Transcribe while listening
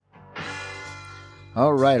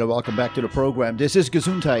All right, and welcome back to the program. This is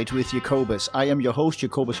Gesundheit with Jacobus. I am your host,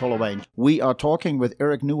 Jacobus Holloway. We are talking with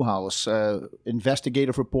Eric Newhouse,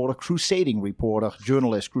 investigative reporter, crusading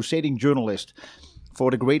journalist for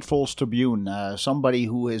the Great Falls Tribune. Somebody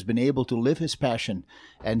who has been able to live his passion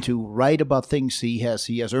and to write about things he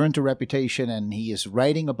has earned a reputation, and he is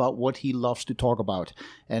writing about what he loves to talk about.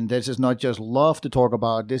 And this is not just love to talk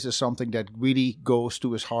about. This is something that really goes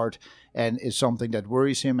to his heart and is something that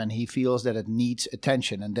worries him, and he feels that it needs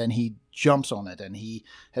attention, and then he jumps on it. And he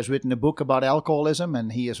has written a book about alcoholism,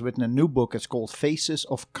 and he has written a new book. It's called Faces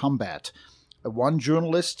of Combat, one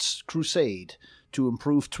journalist's crusade to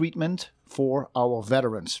improve treatment for our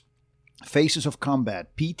veterans. Faces of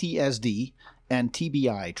Combat, PTSD and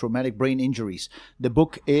TBI, traumatic brain injuries. The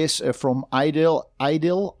book is from Idle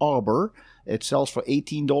Arbor. It sells for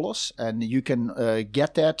 $18, and you can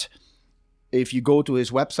get that if you go to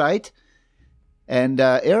his website. And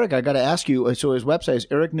Eric, I got to ask you, so his website is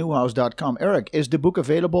ericnewhouse.com. Eric, is the book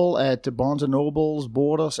available at Barnes & Nobles,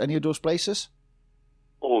 Borders, any of those places?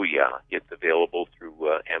 Oh, yeah. It's available through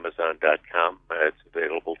Amazon.com. It's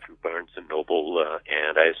available through Barnes & Noble,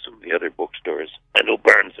 and I assume the other bookstores. I know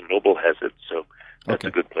Barnes & Noble has it, so that's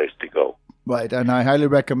a good place to go. Right, and I highly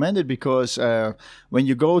recommend it because when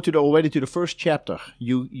you go to the first chapter,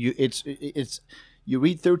 you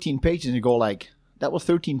read 13 pages and you go like, that was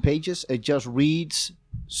 13 pages. It just reads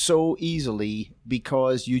so easily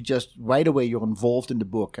because you just right away you're involved in the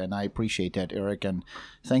book, and I appreciate that, Eric. And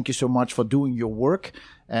thank you so much for doing your work,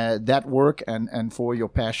 and for your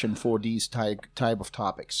passion for these type of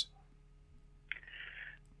topics.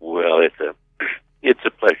 Well, it's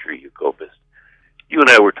a pleasure, Jacobus. You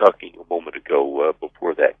and I were talking a moment ago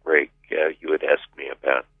before that break. You had asked me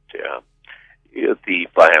about the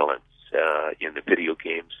violence in the video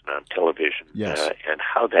games and on television, yes, and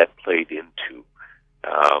how that played into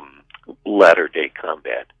latter-day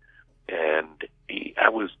combat. And I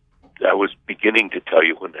was beginning to tell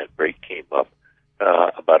you when that break came up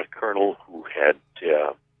about a colonel who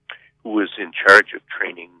was in charge of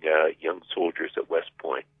training young soldiers at West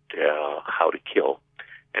Point how to kill,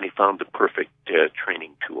 and he found the perfect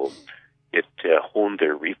training tool. It honed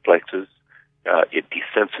their reflexes. It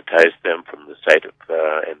desensitized them from the sight of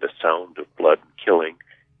and the sound of blood and killing,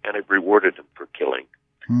 and it rewarded them for killing.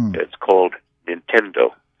 It's called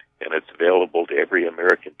Nintendo, and it's available to every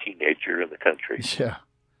American teenager in the country.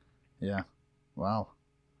 Yeah. Wow.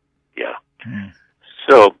 Yeah.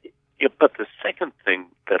 So, but the second thing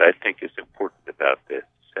that I think is important about this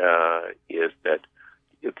is that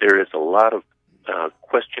there is a lot of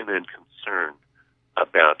question and concern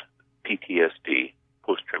about PTSD,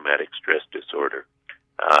 post-traumatic stress disorder,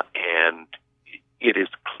 and it is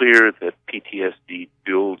clear that PTSD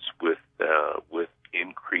builds with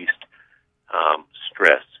increased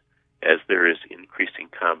stress. As there is increasing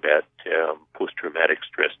combat, post-traumatic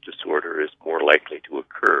stress disorder is more likely to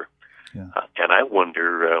occur. Yeah. And I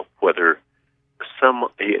wonder whether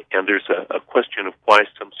and there's a question of why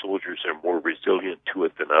some soldiers are more resilient to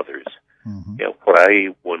it than others. Mm-hmm. And what I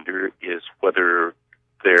wonder is whether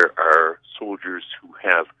there are soldiers who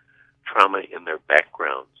have trauma in their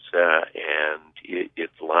backgrounds, and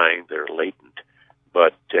it's lying there latent.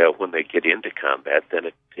 But when they get into combat, then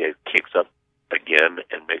it kicks up again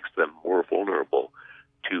and makes them more vulnerable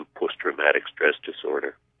to post-traumatic stress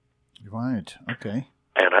disorder. Right, okay.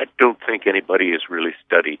 And I don't think anybody has really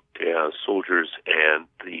studied soldiers and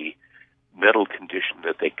the mental condition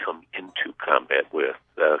that they come into combat with,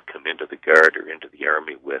 come into the Guard or into the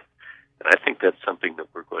Army with. And I think that's something that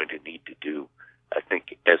we're going to need to do. I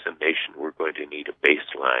think as a nation we're going to need a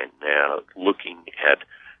baseline now, looking at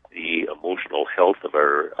the emotional health of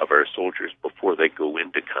our soldiers before they go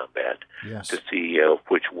into combat, yes, to see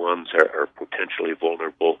which ones are potentially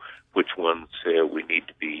vulnerable, which ones we need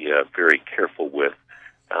to be very careful with,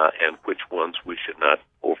 and which ones we should not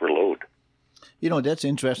overload. You know, that's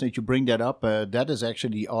interesting that you bring that up. That is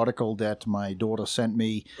actually the article that my daughter sent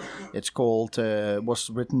me. It's called, was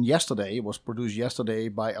written yesterday, it was produced yesterday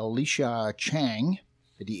by Alicia Chang,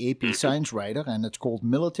 the AP science writer, and it's called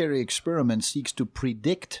Military Experiment Seeks to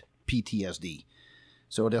Predict PTSD.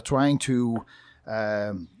 So they're trying to,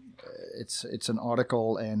 it's an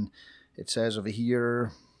article, and it says over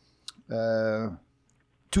here, 2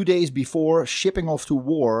 days before shipping off to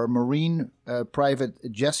war, Marine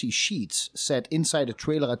Private Jesse Sheets sat inside a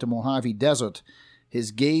trailer at the Mojave Desert,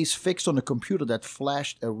 his gaze fixed on a computer that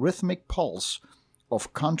flashed a rhythmic pulse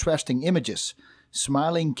of contrasting images,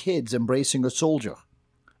 smiling kids embracing a soldier,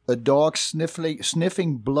 a dog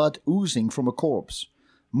sniffing blood oozing from a corpse,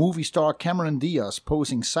 movie star Cameron Diaz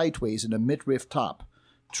posing sideways in a midriff top,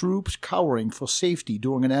 troops cowering for safety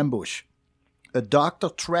during an ambush, A doctor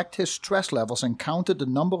tracked his stress levels and counted the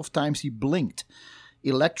number of times he blinked.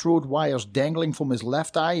 Electrode wires dangling from his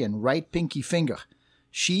left eye and right pinky finger.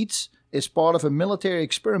 Sheets is part of a military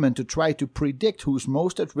experiment to try to predict who's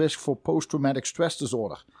most at risk for post-traumatic stress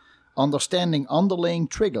disorder. Understanding underlying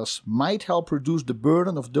triggers might help reduce the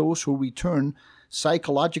burden of those who return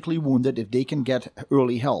psychologically wounded if they can get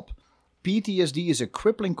early help. PTSD is a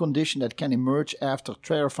crippling condition that can emerge after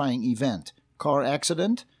terrifying event, car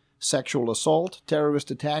accident, sexual assault,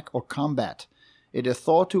 terrorist attack, or combat. It is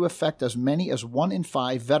thought to affect as many as 1 in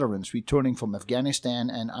 5 veterans returning from Afghanistan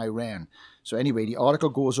and Iran. So anyway, the article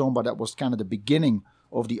goes on, but that was kind of the beginning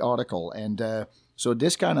of the article. And so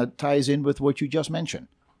this kind of ties in with what you just mentioned.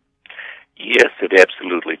 Yes, it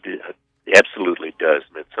absolutely does,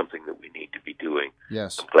 and it's something that we need to be doing.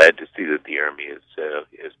 Yes. I'm glad to see that the Army is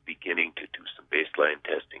beginning to do some baseline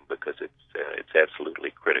testing because it's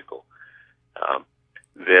absolutely critical.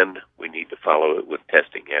 Then we need to follow it with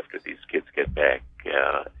testing after these kids get back.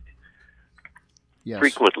 Yes.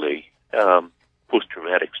 Frequently,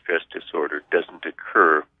 post-traumatic stress disorder doesn't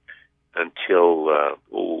occur until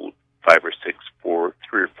 3 or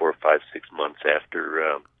 4, 5, 6 months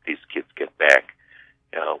after these kids get back,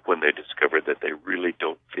 when they discover that they really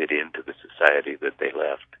don't fit into the society that they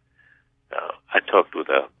left. I talked with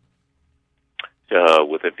a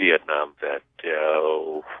Vietnam vet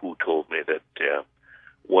who told me that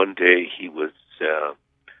one day he was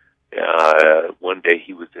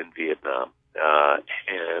in Vietnam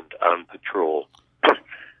and on patrol.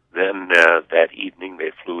 Then that evening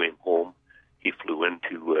they flew him home. He flew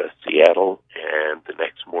into Seattle, and the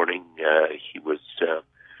next morning he was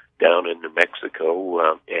down in New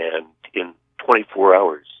Mexico, and in 24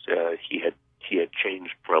 hours he had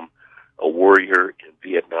changed from a warrior in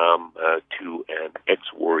Vietnam to an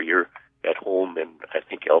ex-warrior at home in, I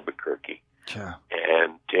think, Albuquerque. Yeah.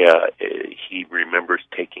 And he remembers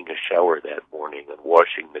taking a shower that morning and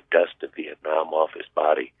washing the dust of Vietnam off his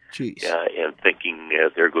body. Jeez. And thinking,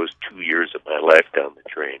 there goes 2 years of my life down the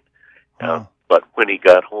drain. Wow. But when he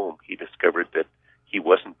got home, he discovered that he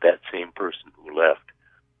wasn't that same person who left.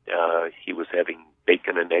 He was having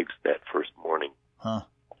bacon and eggs that first morning. Huh.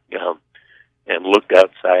 And looked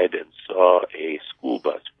outside and saw a school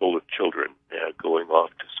bus full of children going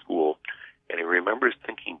off to school. And he remembers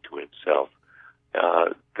thinking to himself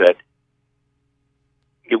that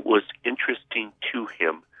it was interesting to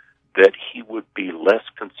him that he would be less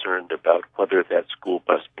concerned about whether that school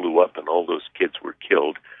bus blew up and all those kids were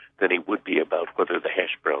killed than he would be about whether the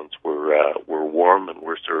hash browns were warm and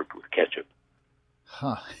were served with ketchup.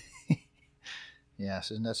 Huh.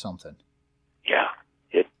 Yes, isn't that something? Yeah,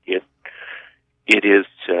 it is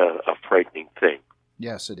a frightening thing.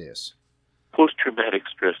 Yes, it is. Post-traumatic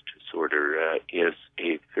stress disorder is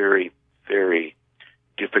a very, very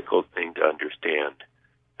difficult thing to understand.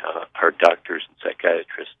 Our doctors and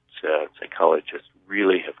psychiatrists, psychologists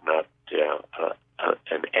really have not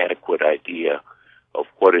an adequate idea of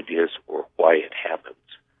what it is or why it happens.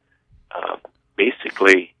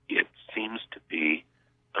 Basically, it seems to be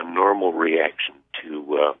a normal reaction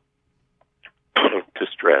to to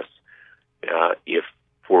stress. If,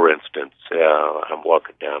 for instance, I'm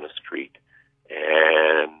walking down a street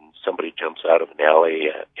and somebody jumps out of an alley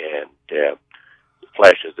and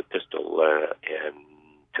flashes a pistol and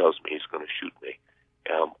tells me he's going to shoot me,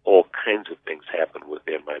 all kinds of things happen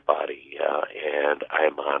within my body, and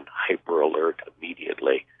I'm on hyper alert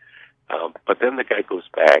immediately. But then the guy goes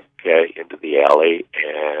back into the alley,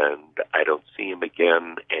 and I don't see him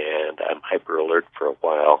again, and I'm hyper alert for a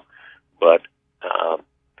while. But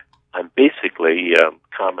I'm basically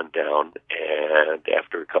calming down, and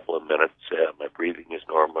after a couple of minutes, my breathing is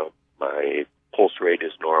normal, my pulse rate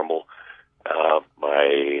is normal,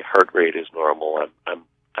 my heart rate is normal. I'm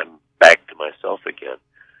back to myself again.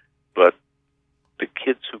 But the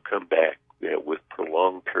kids who come back with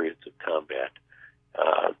prolonged periods of combat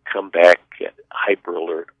come back hyper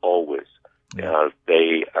alert always.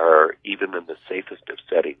 They are, even in the safest of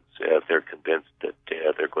settings, they're convinced that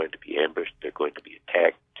they're going to be ambushed, they're going to be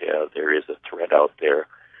attacked, there is a threat out there.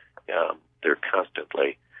 They're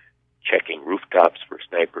constantly checking rooftops for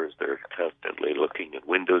snipers. They're constantly looking at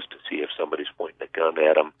windows to see if somebody's pointing a gun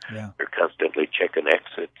at them. Yeah. They're constantly checking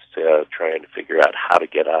exits, trying to figure out how to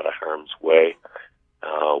get out of harm's way.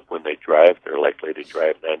 When they drive, they're likely to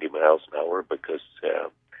drive 90 miles an hour because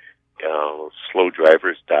slow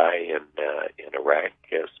drivers die in Iraq.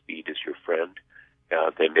 Speed is your friend.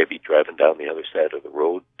 They may be driving down the other side of the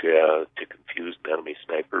road to confuse an enemy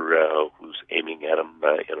sniper who's aiming at them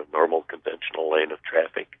in a normal, conventional lane of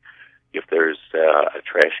traffic. If there's a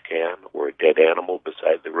trash can or a dead animal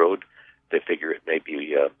beside the road, they figure it may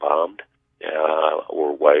be bombed,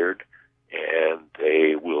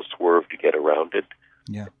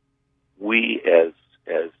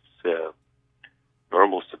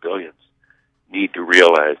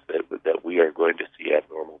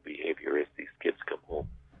 behavior as these kids come home.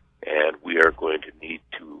 And we are going to need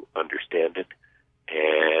to understand it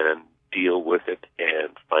and deal with it and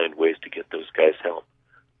find ways to get those guys help.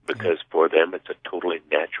 Because for them, it's a totally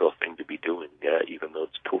natural thing to be doing, even though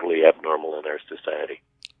it's totally abnormal in our society.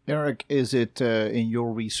 Eric, is it, in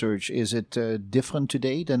your research, is it different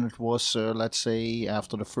today than it was, let's say,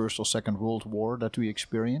 after the First or Second World War that we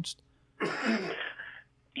experienced?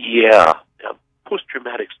 Yeah.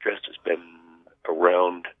 Post-traumatic stress has been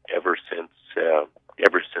around ever since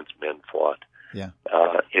men fought. Yeah.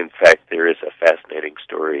 In fact, there is a fascinating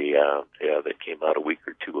story that came out a week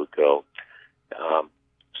or two ago.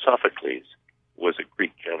 Sophocles was a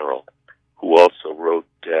Greek general who also wrote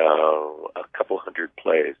a couple hundred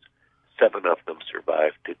plays. 7 of them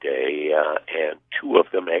survive today, and 2 of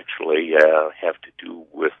them actually have to do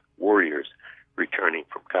with warriors returning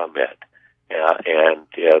from combat and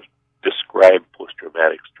describe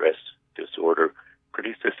post-traumatic stress disorder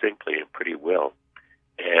pretty succinctly and pretty well.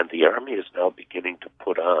 And the Army is now beginning to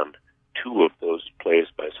put on 2 of those plays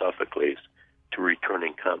by Sophocles to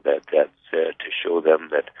returning combat vets to show them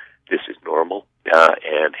that this is normal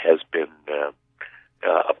and has been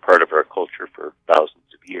a part of our culture for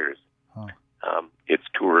thousands of years. Huh. It's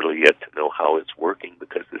too early yet to know how it's working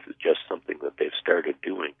because this is just something that they've started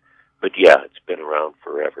doing. But yeah, it's been around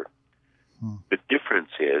forever. The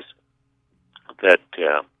difference is that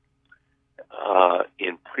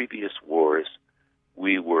in previous wars,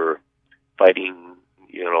 we were fighting,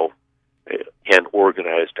 an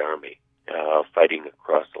organized army, fighting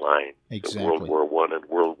across lines. Exactly. World War I and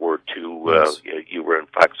World War II, Yes. you were in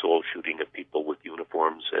foxhole shooting at people with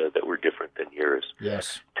uniforms that were different than yours.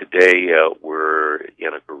 Yes. Today, we're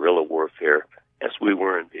in a guerrilla warfare, as we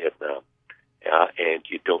were in Vietnam, and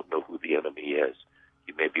you don't know who the enemy is.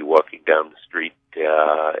 You may be walking down the street,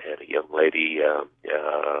 and a young lady,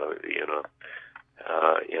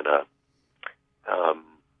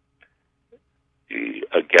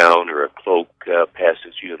 in a gown or a cloak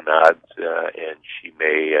passes you and nods, and she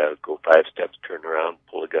may go 5 steps, turn around,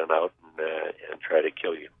 pull a gun out, and try to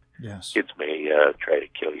kill you. Yes. Kids may try to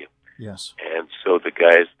kill you. Yes. And so the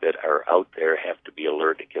guys that are out there have to be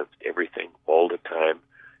alert against everything all the time,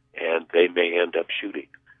 and they may end up shooting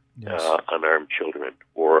unarmed children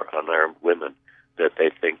or unarmed women that they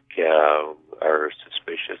think are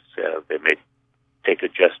suspicious. They may take a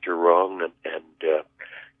gesture wrong and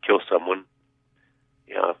kill someone.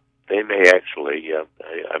 They may actually,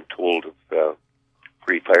 I'm told of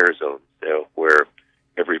free fire zones where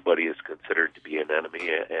everybody is considered to be an enemy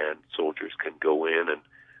and soldiers can go in and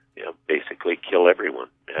basically kill everyone.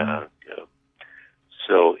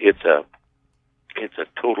 So it's a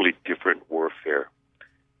totally different warfare.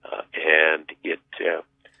 And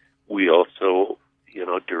we also,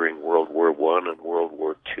 during World War I and World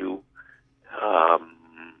War II,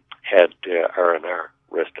 had R&R,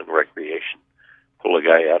 rest and recreation. Pull a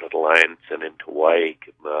guy out of the line, send him to Hawaii,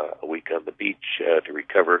 give him a week on the beach to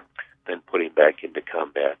recover, then put him back into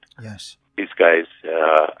combat. Yes. These guys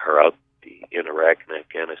are out in Iraq and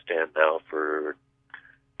Afghanistan now for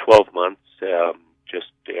 12 months,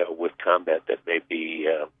 just with combat that may be,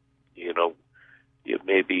 it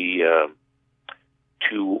may be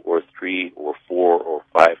 2 or 3 or 4 or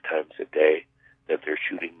 5 times a day that they're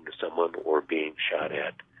shooting someone or being shot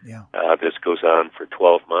at. Yeah. This goes on for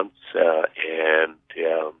 12 months, and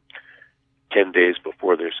 10 days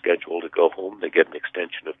before they're scheduled to go home, they get an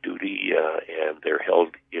extension of duty, and they're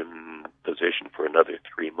held in position for another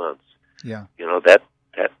 3 months. Yeah. That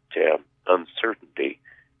uncertainty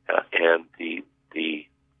and the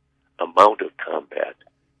amount of combat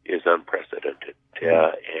is unprecedented,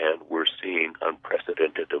 and we're seeing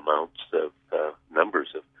unprecedented amounts of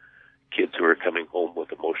numbers of kids who are coming home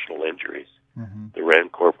with emotional injuries. Mm-hmm. The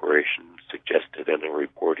RAND Corporation suggested in a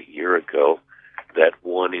report a year ago that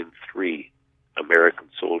 1 in 3 American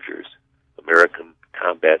soldiers, American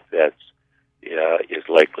combat vets, is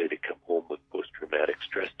likely to come home with post-traumatic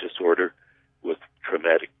stress disorder, with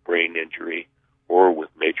traumatic brain injury, or with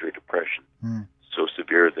major depression. So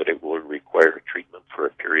severe that it will require treatment for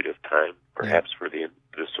a period of time, perhaps for the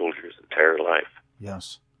soldier's entire life.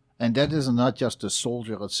 Yes. And that is not just the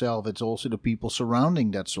soldier itself, it's also the people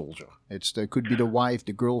surrounding that soldier. There could be the wife,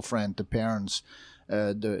 the girlfriend, the parents,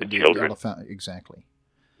 the children. other family. Exactly.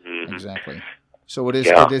 Mm-hmm. Exactly. So it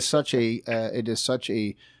is such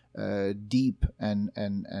a deep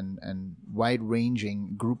and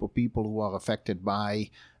wide-ranging group of people who are affected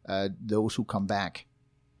by those who come back.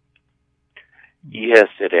 Yes,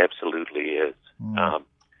 it absolutely is.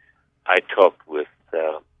 I talked with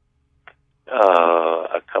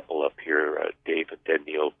a couple up here, Dave and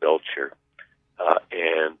Danielle Belchar,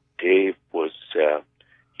 and Dave was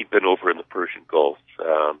he'd been over in the Persian Gulf.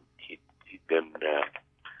 He'd been,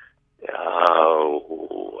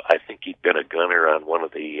 I think he'd been a gunner on one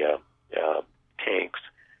of the tanks.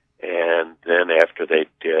 And then after they'd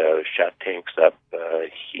shot tanks up,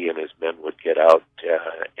 he and his men would get out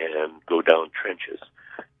and go down trenches,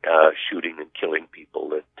 shooting and killing people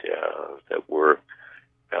that were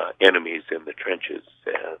enemies in the trenches.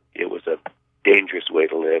 It was a dangerous way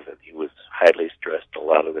to live, and he was highly stressed a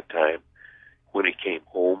lot of the time. When he came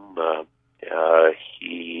home,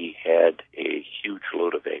 he had a huge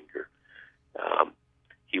load of anger.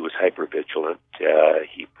 He was hypervigilant.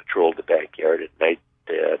 He patrolled the backyard at night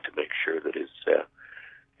to make sure that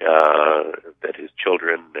his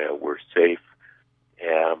children were safe.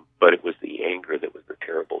 But it was the anger that was the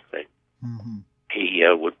terrible thing. Mm-hmm. He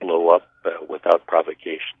would blow up without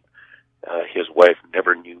provocation. His wife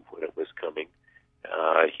never knew when it was coming.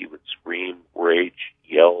 He would scream, rage,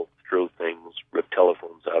 yell, throw things, rip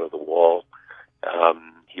telephones out of the wall.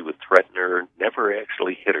 He would threaten her, never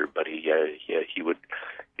actually hit her, but he would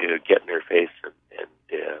get in her face and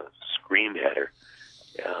scream at her.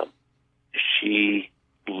 She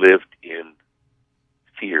lived in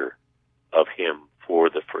fear of him for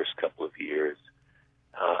the first couple of years,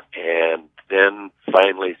 and then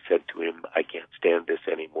finally said to him, "I can't stand this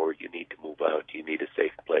anymore. You need to move out. You need a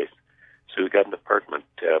safe place." So he got an apartment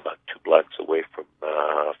about 2 blocks away from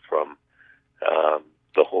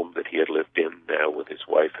the home that he had lived in with his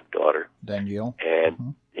wife and daughter. Daniel.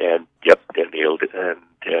 And Daniel. And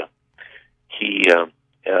he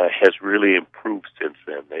has really improved since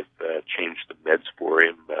then. They've changed the meds for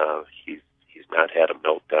him. He's not had a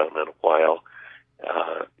meltdown in a while.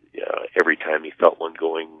 Every time he felt one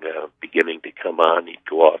beginning to come on, he'd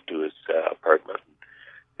go off to his apartment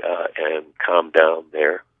and calm down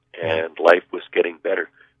there. And life was getting better.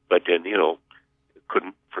 But Danielle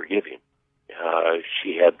couldn't forgive him.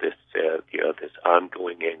 She had this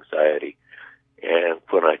ongoing anxiety. And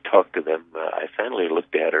when I talked to them, I finally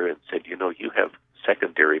looked at her and said, "You have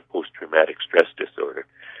secondary post-traumatic stress disorder."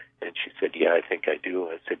 And she said, "Yeah, I think I do."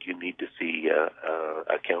 I said, "You need to see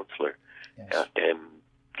a counselor." Yes. And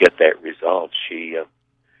get that resolved. She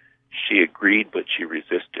agreed, but she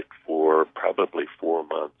resisted for probably 4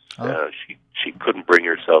 months. Oh. She couldn't bring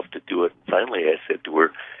herself to do it. And finally, I said to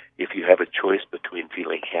her, "If you have a choice between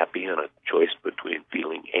feeling happy and a choice between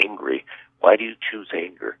feeling angry, why do you choose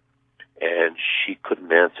anger?" And she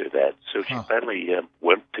couldn't answer that. So she finally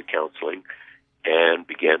went to counseling and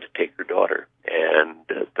began to take her daughter. And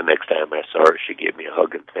the next time I saw her, she gave me a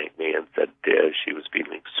hug and thanked me and said she was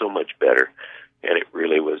feeling so much better. And it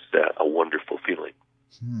really was a wonderful feeling.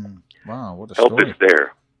 Wow, what a help story. Help is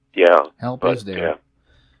there. Yeah. Help is there.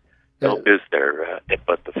 Help is there,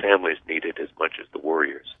 but the families need it as much as the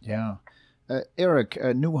warriors. Yeah. Eric,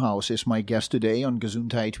 Newhouse is my guest today on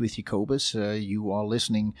Gesundheit with Jacobus. You are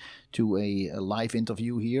listening to a live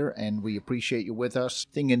interview here, and we appreciate you with us.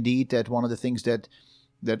 I think indeed that one of the things that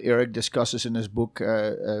Eric discusses in his book,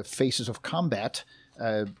 Faces of Combat,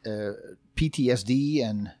 PTSD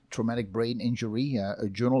and traumatic brain injury, a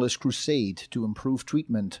journalist crusade to improve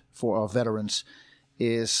treatment for our veterans,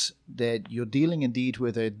 is that you're dealing indeed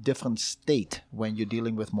with a different state when you're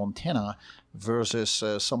dealing with Montana versus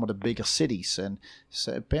some of the bigger cities. And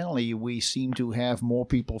so apparently we seem to have more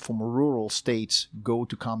people from rural states go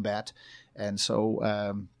to combat. And so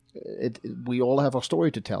we all have our story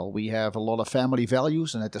to tell. We have a lot of family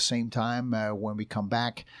values, and at the same time, when we come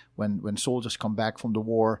back, when soldiers come back from the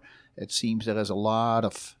war, it seems there is a lot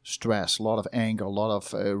of stress, a lot of anger, a lot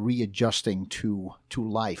of readjusting to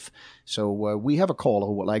life. So we have a caller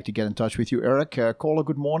who would like to get in touch with you, Eric. Caller,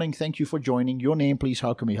 good morning. Thank you for joining. Your name, please.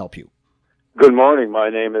 How can we help you? Good morning. My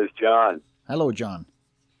name is John. Hello, John.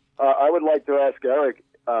 I would like to ask Eric,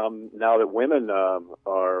 now that women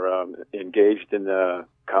are engaged in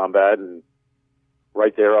combat and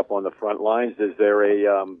right there up on the front lines, is there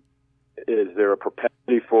a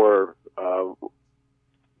propensity for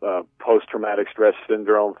post-traumatic stress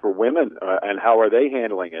syndrome for women, and how are they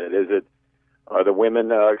handling it? Are the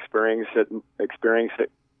women experience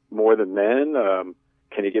it more than men?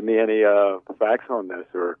 Can you give me any facts on this,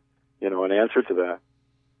 or an answer to that?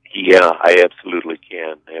 Yeah, I absolutely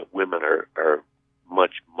can. Women are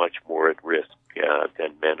much more at risk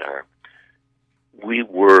than men are. We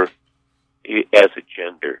were, as a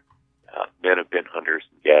gender, men have been hunters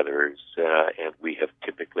and gatherers, and we have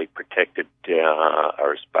typically protected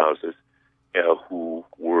our spouses who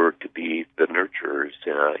were to be the nurturers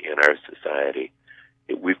in our society.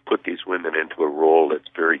 We've put these women into a role that's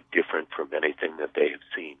very different from anything that they have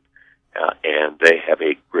seen, and they have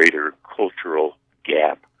a greater cultural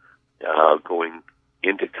gap going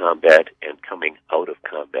into combat and coming out of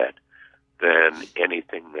combat than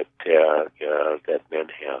anything that that men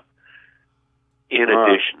have. In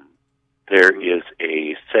addition, there is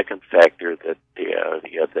a second factor that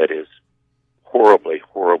that is horribly,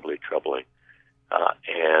 horribly troubling,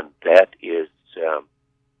 and that is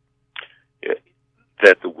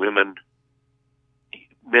that the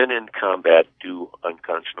men in combat do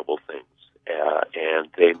unconscionable things, and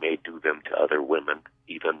they may do them to other women,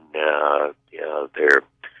 even their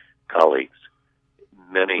colleagues.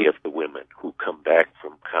 Many of the women who come back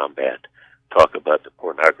from combat talk about the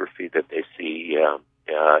pornography that they see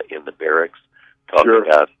in the barracks, talk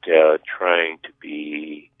about trying to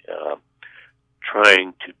be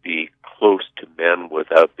close to men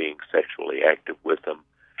without being sexually active with them,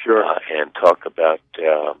 and talk about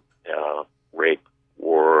rape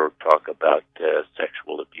or talk about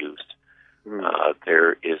sexual abuse.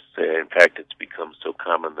 There is, in fact, it's become so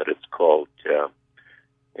common that it's called.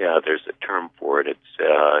 There's a term for it.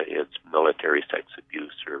 It's military sex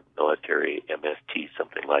abuse or military MST,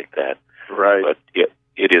 something like that. Right. But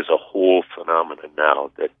it is a whole phenomenon now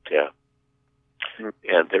that,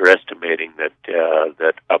 and they're estimating that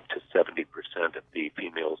that up to 70% of the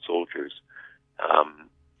female soldiers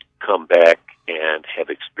come back and have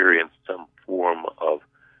experienced some form of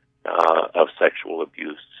sexual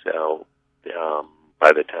abuse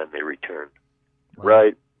by the time they return.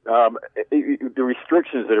 Right. The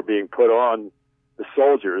restrictions that are being put on the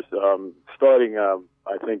soldiers, starting, I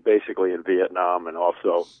think, basically in Vietnam and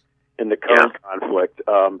also in the current conflict,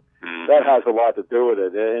 that has a lot to do with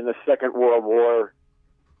it. In the Second World War,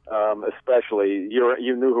 especially,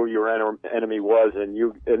 you knew who your enemy was, and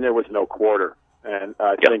there was no quarter, and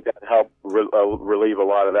I think that helped relieve a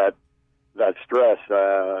lot of that stress.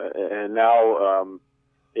 And now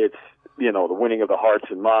it's the winning of the hearts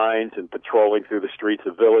and minds and patrolling through the streets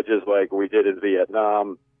of villages like we did in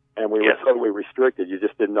Vietnam. And we were totally restricted. You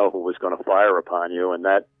just didn't know who was going to fire upon you. And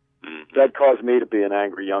that caused me to be an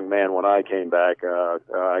angry young man when I came back.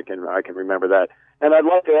 I can remember that. And I'd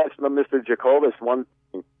like to ask Mr. Jacobus one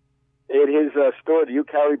thing. In his store, do you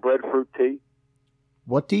carry breadfruit tea?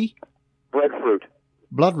 What tea? Breadfruit.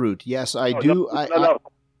 Bloodroot, yes, I do.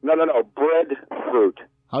 No. Breadfruit.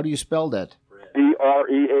 How do you spell that?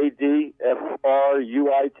 Breadfruit.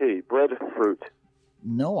 Breadfruit.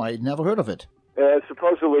 No, I never heard of it.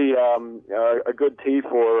 Supposedly a good tea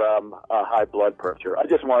for high blood pressure. I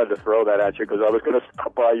just wanted to throw that at you because I was going to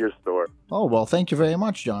stop by your store. Oh, well, thank you very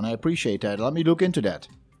much, John. I appreciate that. Let me look into that.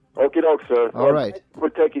 Okie doke, sir. All right. Thanks for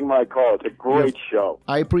taking my call. It's a great show.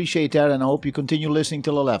 I appreciate that, and I hope you continue listening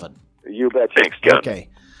till 11. You betcha. Thanks, John. Okay.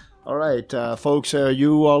 All right, folks,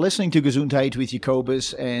 you are listening to Gesundheit with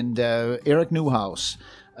Jacobus and Eric Newhouse,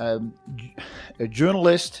 a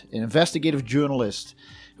journalist, an investigative journalist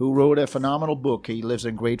who wrote a phenomenal book. He lives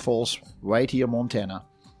in Great Falls, right here, Montana.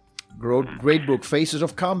 Great book, Faces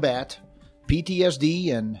of Combat,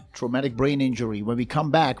 PTSD, and Traumatic Brain Injury. When we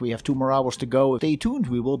come back, we have 2 more hours to go. Stay tuned.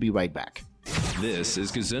 We will be right back. This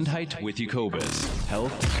is Gesundheit with Jacobus,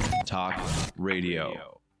 Health Talk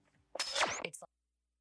Radio.